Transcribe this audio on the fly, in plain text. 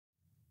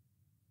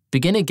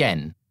Begin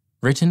Again,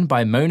 written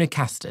by Mona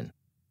Kasten,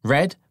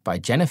 read by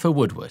Jennifer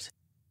Woodward.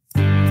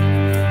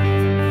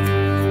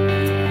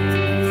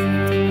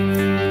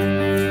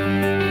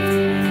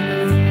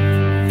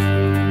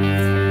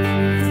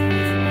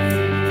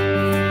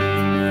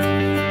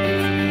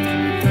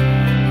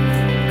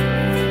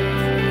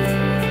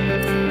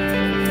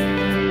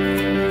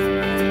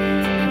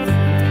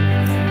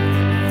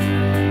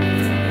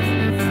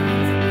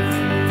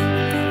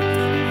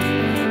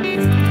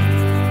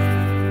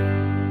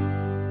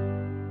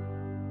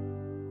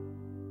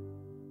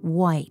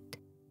 White.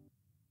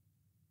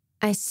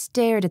 I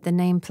stared at the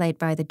nameplate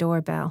by the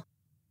doorbell.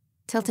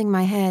 Tilting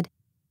my head,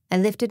 I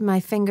lifted my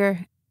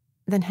finger,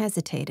 then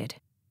hesitated.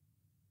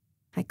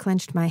 I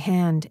clenched my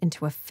hand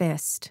into a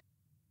fist.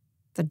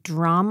 The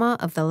drama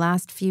of the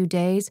last few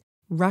days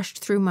rushed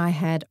through my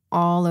head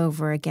all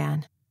over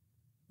again.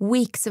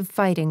 Weeks of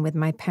fighting with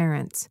my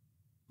parents.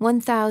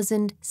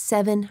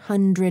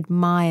 1,700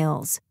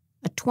 miles.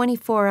 A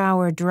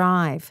 24-hour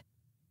drive.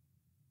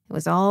 It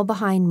was all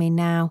behind me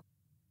now.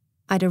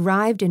 I'd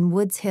arrived in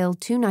Woods Hill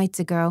 2 nights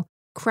ago,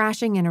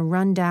 crashing in a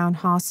rundown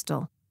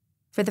hostel.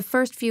 For the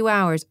first few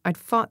hours, I'd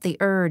fought the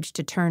urge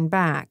to turn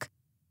back.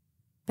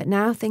 But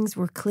now things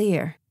were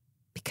clear,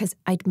 because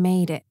I'd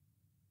made it.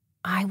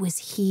 I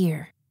was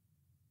here.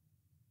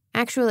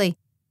 Actually,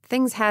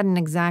 things hadn't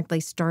exactly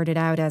started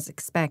out as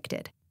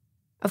expected.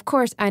 Of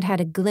course, I'd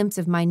had a glimpse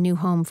of my new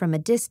home from a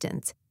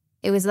distance.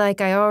 It was like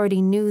I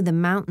already knew the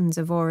mountains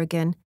of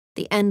Oregon,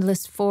 the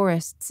endless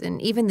forests, and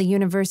even the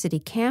university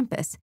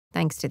campus,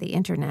 thanks to the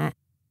internet.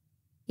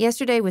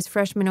 Yesterday was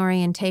freshman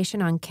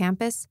orientation on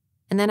campus,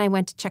 and then I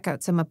went to check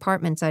out some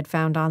apartments I'd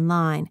found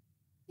online.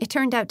 It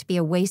turned out to be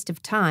a waste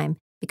of time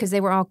because they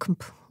were all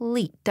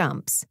complete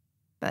dumps,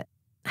 but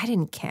I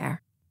didn't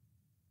care.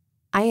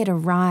 I had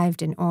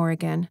arrived in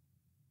Oregon.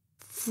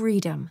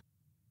 Freedom.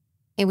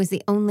 It was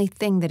the only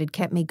thing that had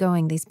kept me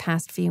going these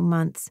past few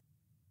months.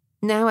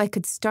 Now I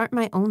could start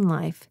my own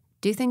life,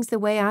 do things the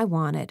way I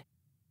wanted.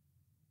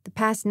 The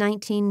past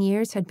 19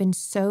 years had been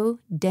so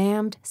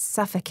damned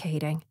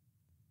suffocating.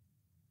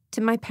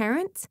 To my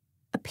parents,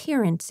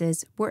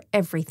 appearances were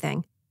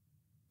everything.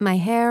 My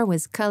hair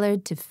was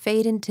colored to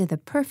fade into the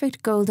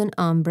perfect golden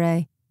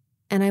ombre,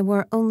 and I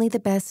wore only the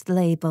best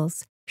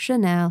labels: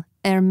 Chanel,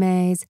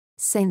 Hermès,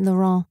 Saint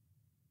Laurent.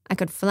 I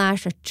could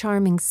flash a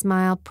charming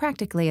smile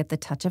practically at the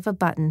touch of a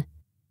button.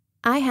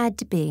 I had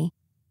to be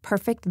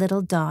perfect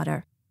little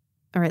daughter,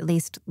 or at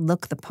least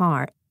look the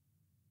part.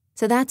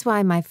 So that's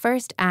why my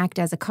first act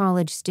as a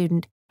college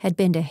student had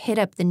been to hit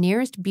up the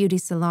nearest beauty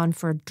salon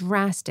for a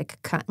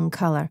drastic cut in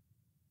color.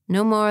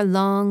 No more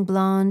long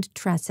blonde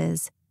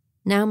tresses.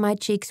 Now my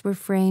cheeks were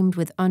framed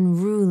with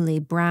unruly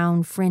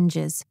brown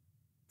fringes.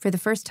 For the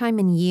first time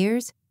in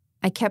years,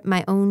 I kept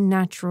my own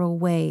natural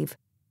wave.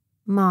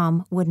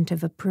 Mom wouldn't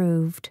have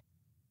approved.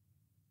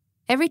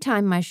 Every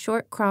time my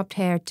short cropped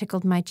hair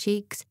tickled my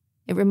cheeks,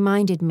 it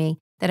reminded me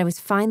that I was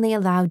finally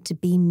allowed to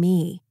be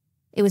me.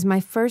 It was my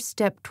first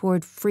step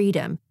toward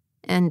freedom,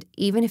 and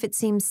even if it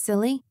seems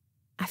silly,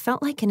 I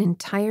felt like an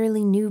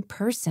entirely new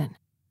person.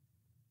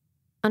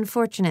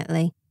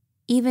 Unfortunately,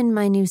 even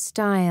my new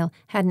style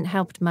hadn't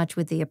helped much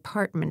with the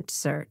apartment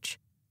search.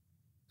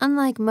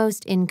 Unlike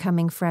most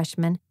incoming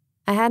freshmen,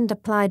 I hadn't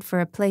applied for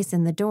a place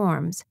in the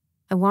dorms.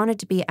 I wanted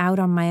to be out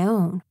on my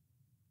own.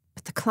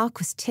 But the clock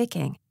was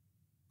ticking.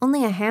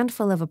 Only a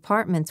handful of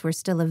apartments were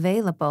still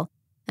available,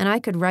 and I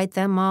could write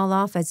them all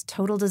off as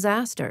total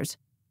disasters.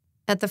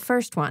 At the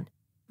first one,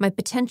 my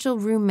potential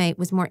roommate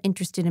was more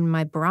interested in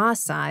my bra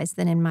size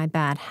than in my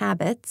bad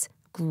habits.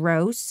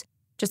 Gross.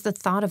 Just the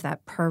thought of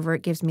that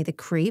pervert gives me the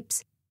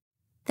creeps.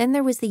 Then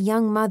there was the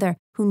young mother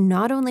who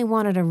not only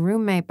wanted a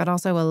roommate but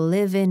also a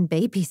live-in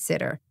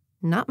babysitter.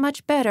 Not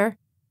much better.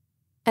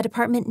 At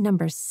apartment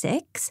number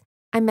 6,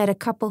 I met a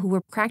couple who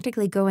were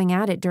practically going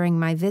at it during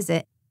my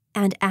visit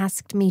and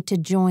asked me to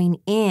join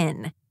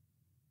in.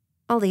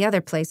 All the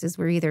other places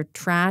were either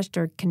trashed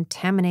or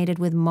contaminated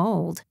with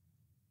mold.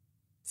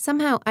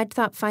 Somehow, I'd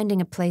thought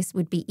finding a place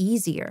would be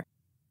easier.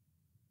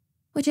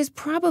 Which is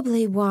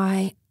probably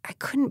why I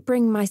couldn't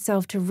bring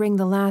myself to ring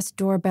the last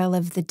doorbell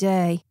of the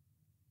day.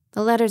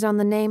 The letters on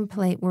the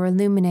nameplate were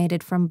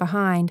illuminated from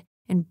behind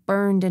and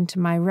burned into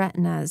my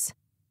retinas.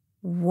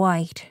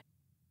 White.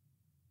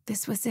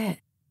 This was it.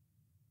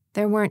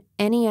 There weren't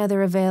any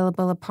other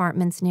available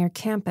apartments near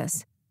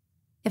campus.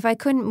 If I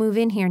couldn't move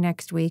in here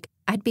next week,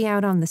 I'd be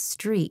out on the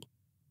street.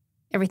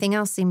 Everything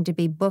else seemed to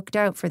be booked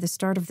out for the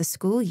start of the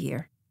school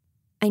year.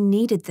 I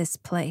needed this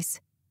place.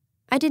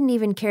 I didn't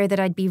even care that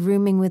I'd be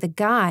rooming with a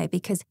guy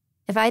because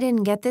if I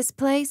didn't get this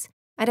place,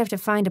 I'd have to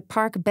find a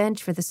park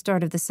bench for the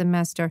start of the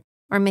semester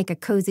or make a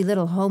cozy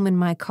little home in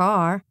my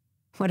car.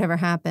 Whatever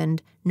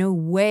happened, no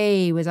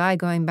way was I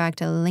going back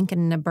to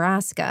Lincoln,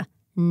 Nebraska.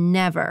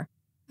 Never.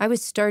 I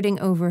was starting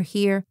over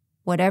here,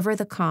 whatever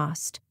the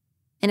cost.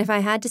 And if I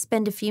had to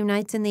spend a few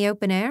nights in the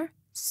open air,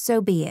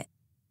 so be it.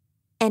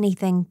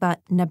 Anything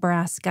but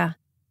Nebraska.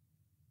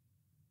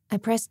 I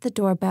pressed the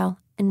doorbell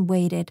and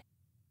waited,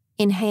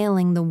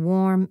 inhaling the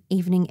warm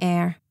evening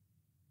air.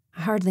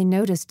 I hardly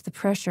noticed the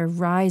pressure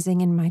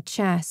rising in my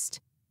chest.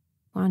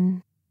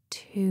 1,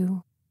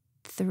 2,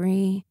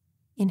 3.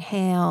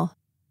 Inhale,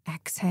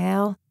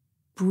 exhale,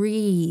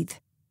 breathe.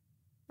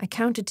 I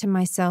counted to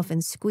myself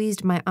and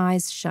squeezed my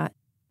eyes shut.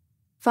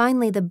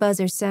 Finally, the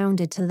buzzer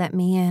sounded to let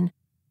me in.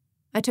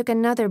 I took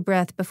another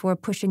breath before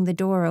pushing the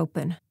door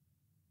open.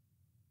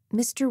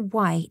 Mr.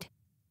 White,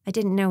 I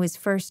didn't know his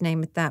first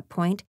name at that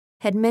point,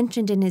 had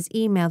mentioned in his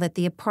email that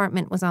the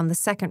apartment was on the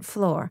 2nd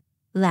floor,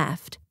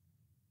 left.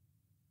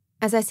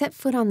 As I set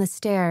foot on the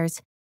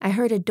stairs, I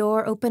heard a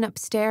door open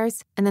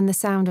upstairs and then the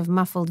sound of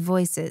muffled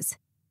voices.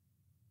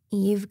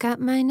 "You've got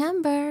my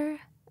number,"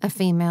 a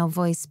female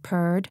voice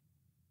purred.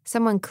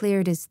 Someone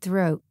cleared his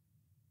throat.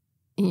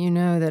 "You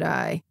know that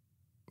I—"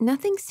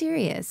 "Nothing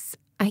serious.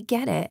 I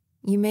get it.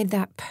 You made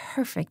that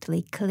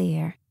perfectly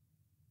clear."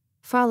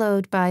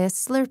 Followed by a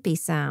slurpy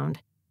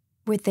sound.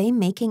 Were they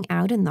making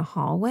out in the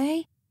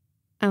hallway?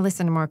 I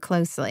listened more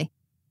closely.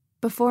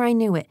 Before I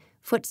knew it,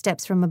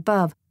 footsteps from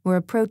above were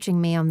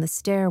approaching me on the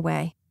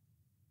stairway.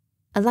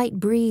 A light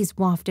breeze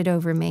wafted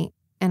over me,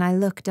 and I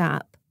looked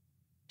up.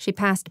 She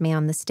passed me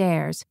on the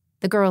stairs,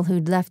 the girl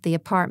who'd left the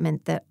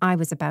apartment that I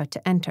was about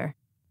to enter.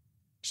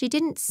 She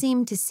didn't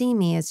seem to see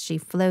me as she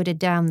floated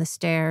down the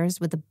stairs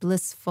with a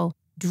blissful,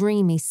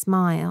 dreamy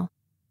smile.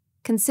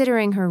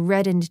 Considering her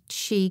reddened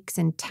cheeks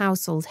and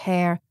tousled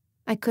hair,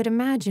 I could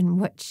imagine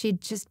what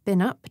she'd just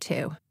been up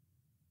to.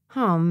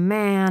 Oh,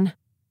 man.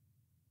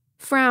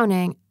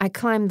 Frowning, I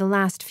climbed the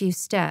last few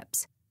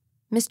steps.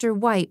 Mr.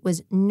 White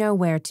was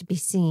nowhere to be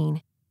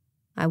seen.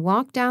 I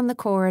walked down the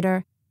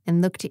corridor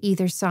and looked to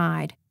either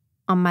side.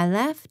 On my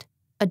left,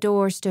 a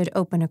door stood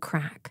open a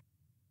crack.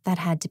 That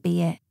had to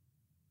be it.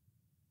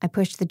 I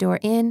pushed the door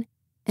in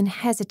and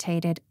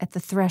hesitated at the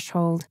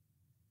threshold.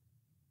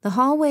 The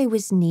hallway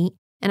was neat,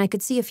 and I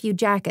could see a few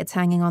jackets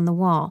hanging on the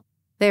wall.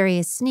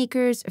 Various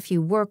sneakers, a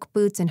few work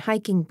boots, and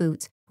hiking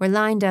boots were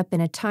lined up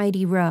in a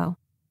tidy row.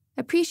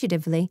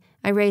 Appreciatively,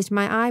 I raised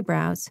my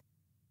eyebrows.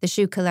 The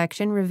shoe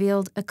collection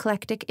revealed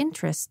eclectic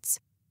interests.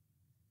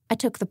 I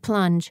took the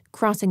plunge,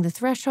 crossing the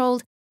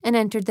threshold, and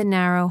entered the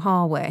narrow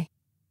hallway.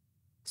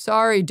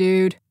 "Sorry,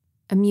 dude,"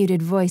 a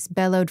muted voice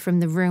bellowed from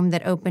the room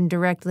that opened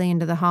directly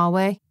into the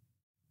hallway.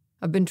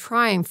 "I've been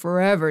trying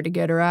forever to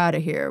get her out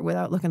of here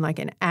without looking like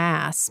an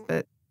ass,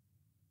 but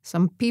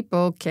some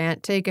people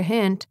can't take a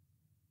hint."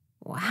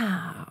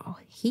 Wow,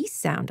 he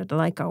sounded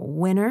like a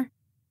winner.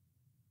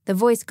 The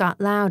voice got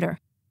louder.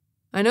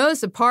 "I know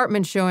this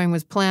apartment showing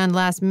was planned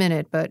last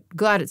minute, but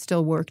glad it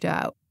still worked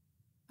out."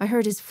 I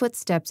heard his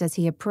footsteps as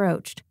he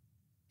approached.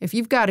 "If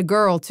you've got a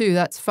girl, too,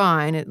 that's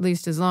fine, at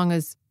least as long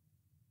as—"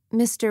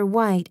 Mr.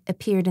 White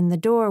appeared in the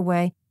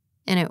doorway,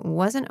 and it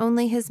wasn't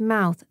only his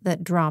mouth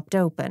that dropped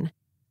open.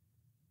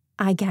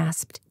 I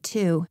gasped,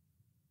 too.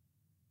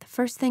 The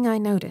first thing I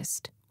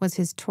noticed was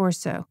his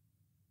torso,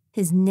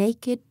 his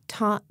naked,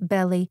 taut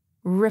belly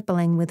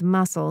rippling with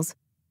muscles,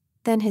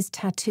 then his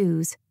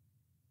tattoos.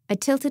 I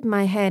tilted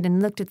my head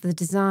and looked at the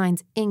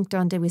designs inked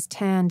onto his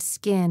tanned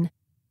skin.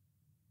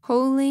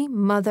 Holy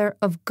Mother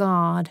of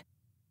God.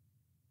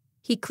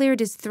 He cleared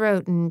his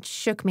throat and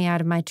shook me out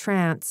of my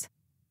trance.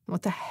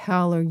 "What the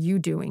hell are you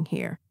doing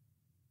here?"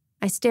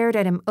 I stared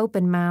at him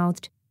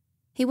open-mouthed.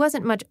 He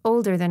wasn't much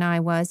older than I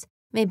was,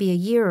 maybe a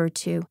year or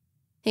two.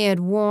 He had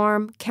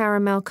warm,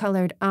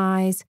 caramel-colored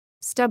eyes,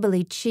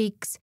 stubbly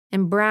cheeks,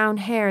 and brown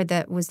hair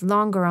that was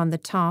longer on the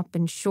top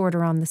and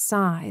shorter on the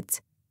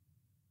sides.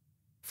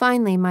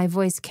 Finally, my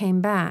voice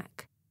came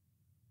back.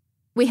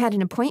 "We had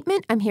an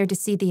appointment. I'm here to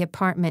see the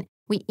apartment.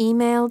 We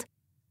emailed."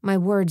 My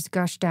words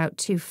gushed out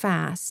too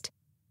fast.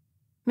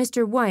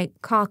 Mr.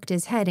 White cocked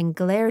his head and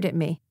glared at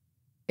me.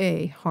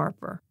 "Hey,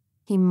 Harper,"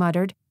 he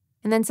muttered,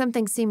 and then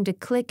something seemed to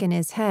click in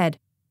his head.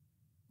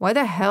 "Why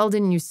the hell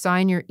didn't you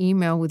sign your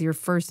email with your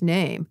first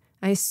name?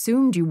 I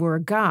assumed you were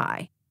a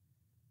guy."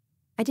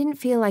 I didn't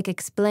feel like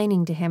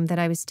explaining to him that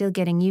I was still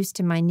getting used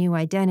to my new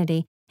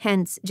identity,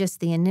 hence just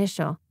the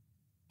initial.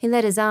 He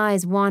let his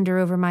eyes wander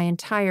over my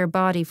entire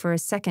body for a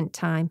second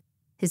time.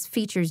 His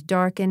features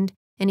darkened,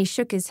 and he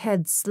shook his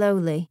head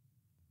slowly.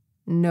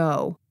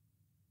 "No."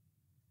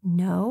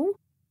 "No?"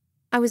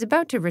 I was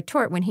about to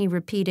retort when he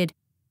repeated,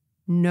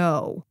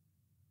 "No."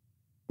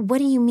 "What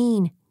do you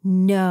mean,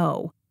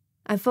 no?"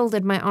 I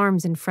folded my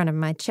arms in front of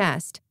my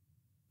chest.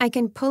 "I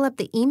can pull up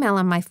the email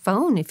on my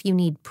phone if you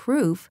need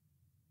proof."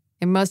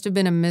 "It must have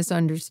been a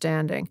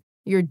misunderstanding.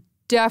 You're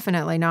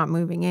definitely not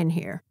moving in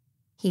here,"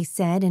 he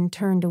said and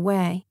turned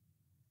away.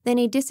 Then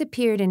he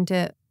disappeared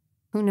into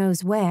who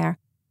knows where.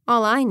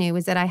 All I knew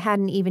was that I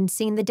hadn't even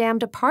seen the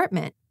damned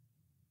apartment.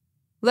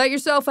 "Let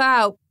yourself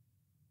out,"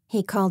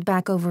 he called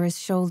back over his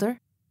shoulder.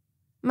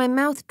 My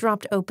mouth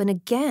dropped open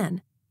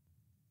again.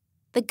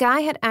 The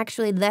guy had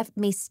actually left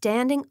me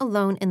standing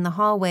alone in the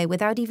hallway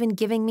without even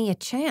giving me a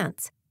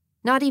chance.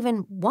 Not even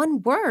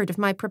one word of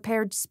my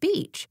prepared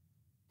speech.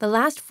 The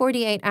last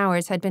 48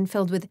 hours had been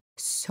filled with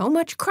so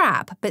much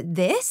crap, but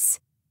this?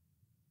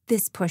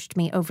 This pushed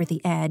me over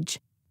the edge.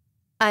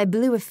 I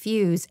blew a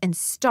fuse and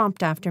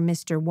stomped after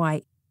Mr.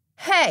 White.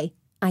 "Hey!"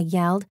 I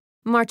yelled,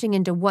 marching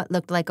into what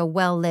looked like a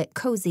well-lit,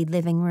 cozy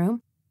living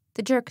room.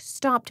 The jerk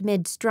stopped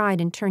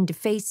mid-stride and turned to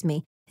face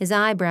me, his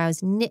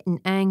eyebrows knit in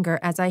anger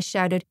as I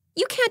shouted,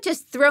 "You can't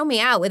just throw me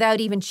out without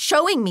even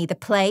showing me the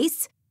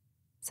place!"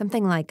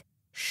 Something like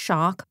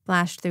shock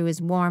flashed through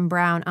his warm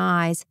brown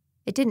eyes.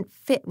 It didn't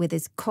fit with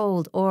his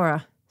cold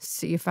aura.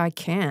 See if I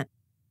can't.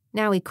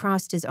 Now he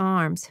crossed his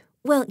arms.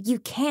 "Well, you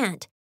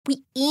can't.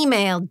 We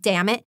emailed,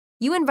 damn it.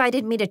 You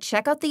invited me to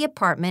check out the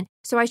apartment,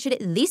 so I should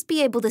at least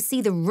be able to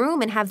see the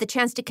room and have the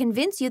chance to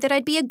convince you that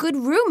I'd be a good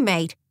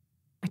roommate."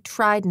 I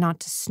tried not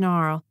to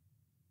snarl.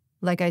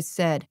 "Like I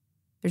said,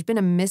 there's been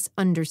a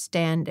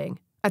misunderstanding.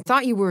 I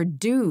thought you were a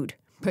dude,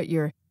 but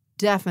you're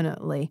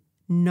definitely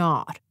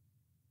not."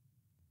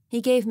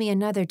 He gave me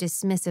another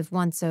dismissive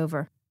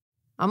once-over.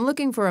 "I'm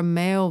looking for a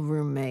male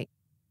roommate,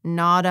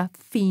 not a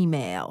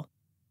female."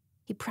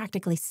 He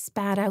practically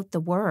spat out the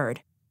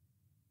word.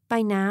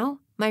 By now,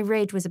 my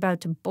rage was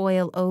about to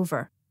boil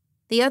over.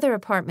 The other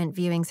apartment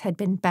viewings had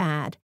been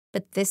bad,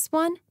 but this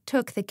one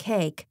took the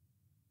cake.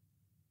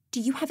 "Do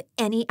you have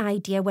any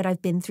idea what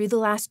I've been through the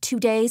last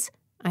 2 days?"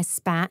 I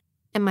spat,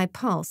 and my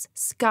pulse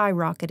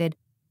skyrocketed.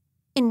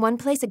 In one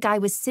place, a guy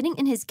was sitting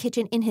in his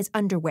kitchen in his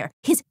underwear,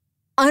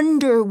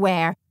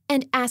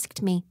 and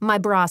asked me my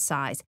bra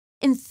size.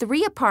 In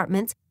 3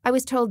 apartments, I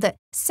was told that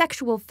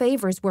sexual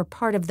favors were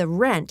part of the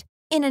rent.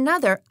 In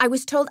another, I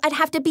was told I'd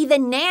have to be the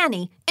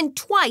nanny, and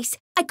twice,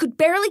 I could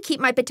barely keep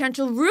my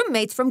potential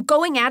roommates from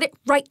going at it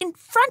right in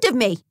front of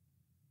me.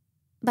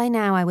 By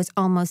now, I was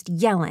almost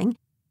yelling,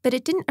 but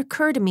it didn't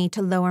occur to me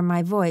to lower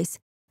my voice.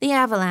 The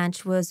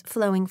avalanche was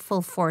flowing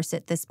full force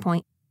at this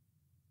point.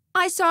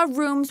 I saw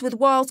rooms with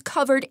walls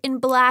covered in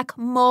black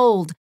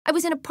mold. I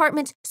was in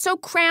apartments so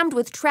crammed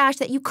with trash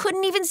that you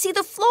couldn't even see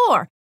the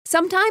floor.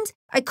 Sometimes,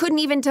 I couldn't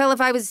even tell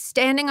if I was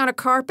standing on a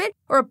carpet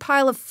or a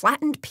pile of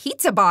flattened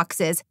pizza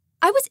boxes.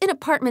 I was in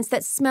apartments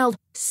that smelled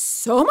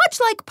so much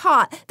like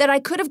pot that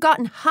I could have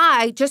gotten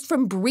high just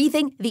from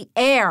breathing the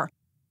air.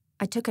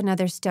 I took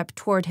another step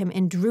toward him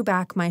and drew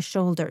back my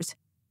shoulders.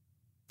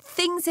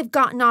 Things have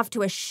gotten off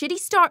to a shitty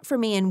start for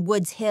me in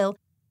Woods Hill,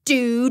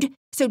 dude,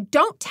 so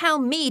don't tell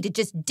me to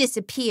just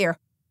disappear.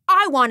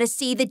 I want to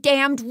see the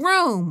damned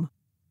room.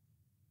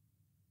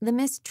 The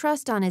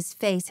mistrust on his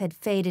face had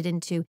faded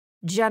into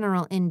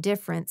general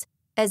indifference,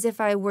 as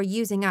if I were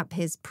using up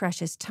his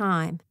precious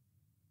time.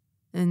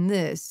 "And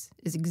this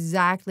is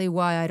exactly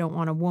why I don't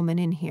want a woman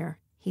in here,"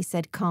 he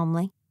said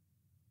calmly.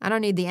 "I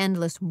don't need the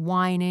endless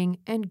whining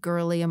and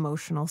girly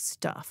emotional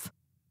stuff."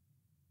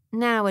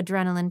 Now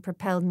adrenaline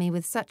propelled me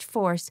with such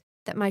force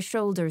that my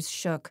shoulders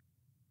shook.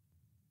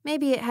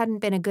 Maybe it hadn't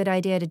been a good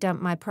idea to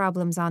dump my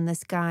problems on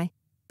this guy,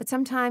 but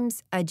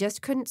sometimes I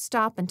just couldn't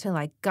stop until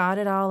I got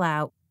it all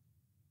out.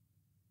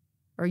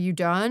 "Are you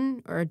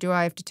done, or do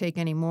I have to take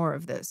any more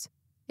of this?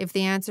 If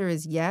the answer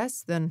is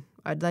yes, then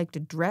I'd like to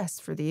dress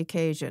for the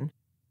occasion,"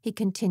 he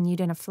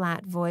continued in a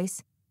flat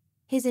voice.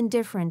 His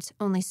indifference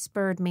only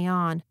spurred me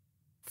on.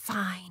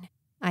 "Fine,"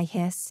 I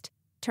hissed,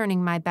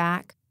 turning my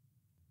back.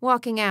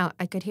 Walking out,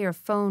 I could hear a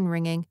phone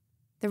ringing.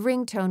 The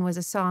ringtone was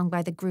a song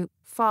by the group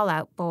Fall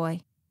Out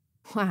Boy.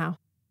 Wow,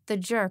 the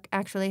jerk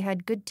actually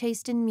had good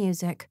taste in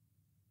music.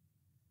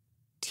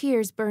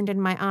 Tears burned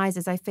in my eyes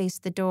as I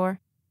faced the door.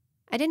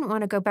 I didn't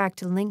want to go back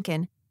to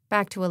Lincoln,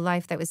 back to a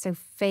life that was so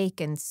fake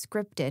and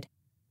scripted.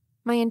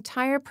 My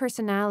entire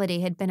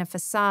personality had been a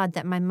facade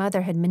that my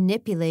mother had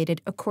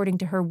manipulated according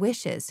to her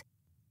wishes.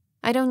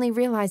 I'd only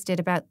realized it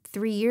about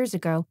 3 years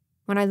ago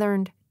when I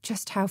learned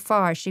just how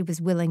far she was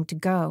willing to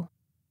go.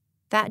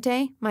 That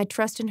day, my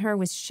trust in her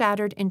was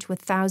shattered into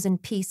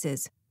 1,000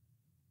 pieces.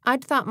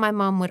 I'd thought my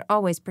mom would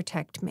always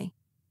protect me,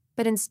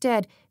 but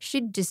instead,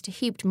 she'd just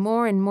heaped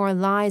more and more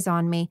lies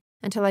on me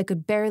until I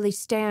could barely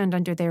stand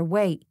under their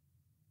weight.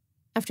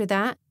 After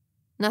that,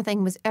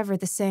 nothing was ever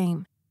the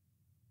same.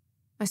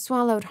 I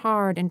swallowed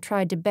hard and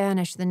tried to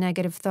banish the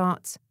negative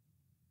thoughts.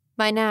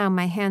 By now,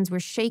 my hands were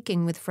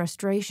shaking with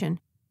frustration.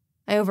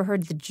 I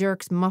overheard the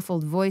jerk's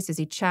muffled voice as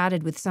he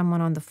chatted with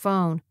someone on the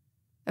phone.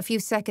 A few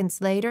seconds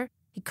later,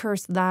 he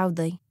cursed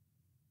loudly.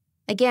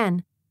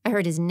 Again, I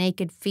heard his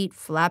naked feet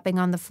flapping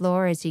on the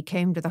floor as he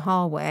came to the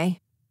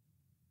hallway.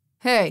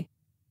 "Hey!"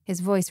 His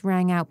voice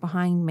rang out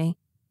behind me.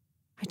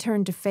 I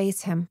turned to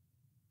face him.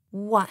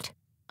 "What?"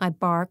 I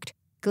barked,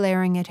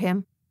 glaring at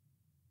him.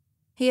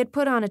 He had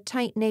put on a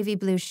tight navy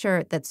blue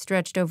shirt that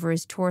stretched over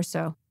his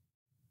torso.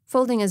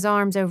 Folding his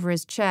arms over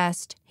his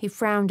chest, he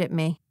frowned at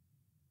me.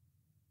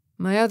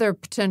 "My other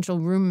potential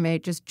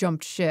roommate just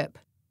jumped ship,"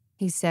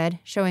 he said,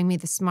 showing me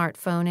the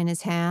smartphone in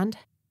his hand.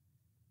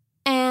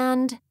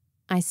 "And?"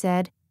 I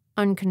said,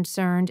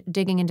 unconcerned,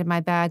 digging into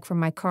my bag for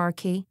my car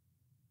key.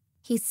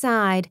 He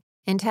sighed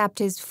and tapped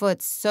his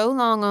foot so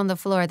long on the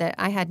floor that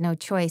I had no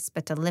choice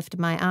but to lift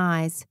my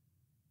eyes.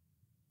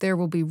 "There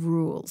will be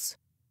rules,"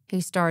 he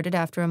started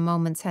after a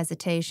moment's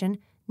hesitation,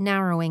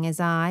 narrowing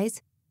his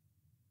eyes.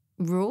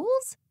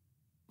 "Rules?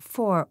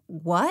 For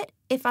what,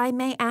 if I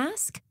may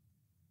ask?"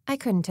 I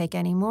couldn't take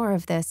any more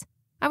of this.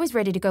 I was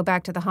ready to go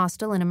back to the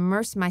hostel and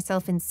immerse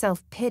myself in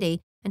self-pity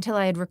until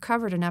I had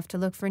recovered enough to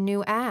look for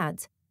new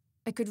ads.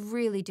 I could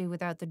really do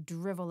without the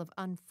drivel of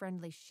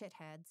unfriendly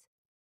shitheads.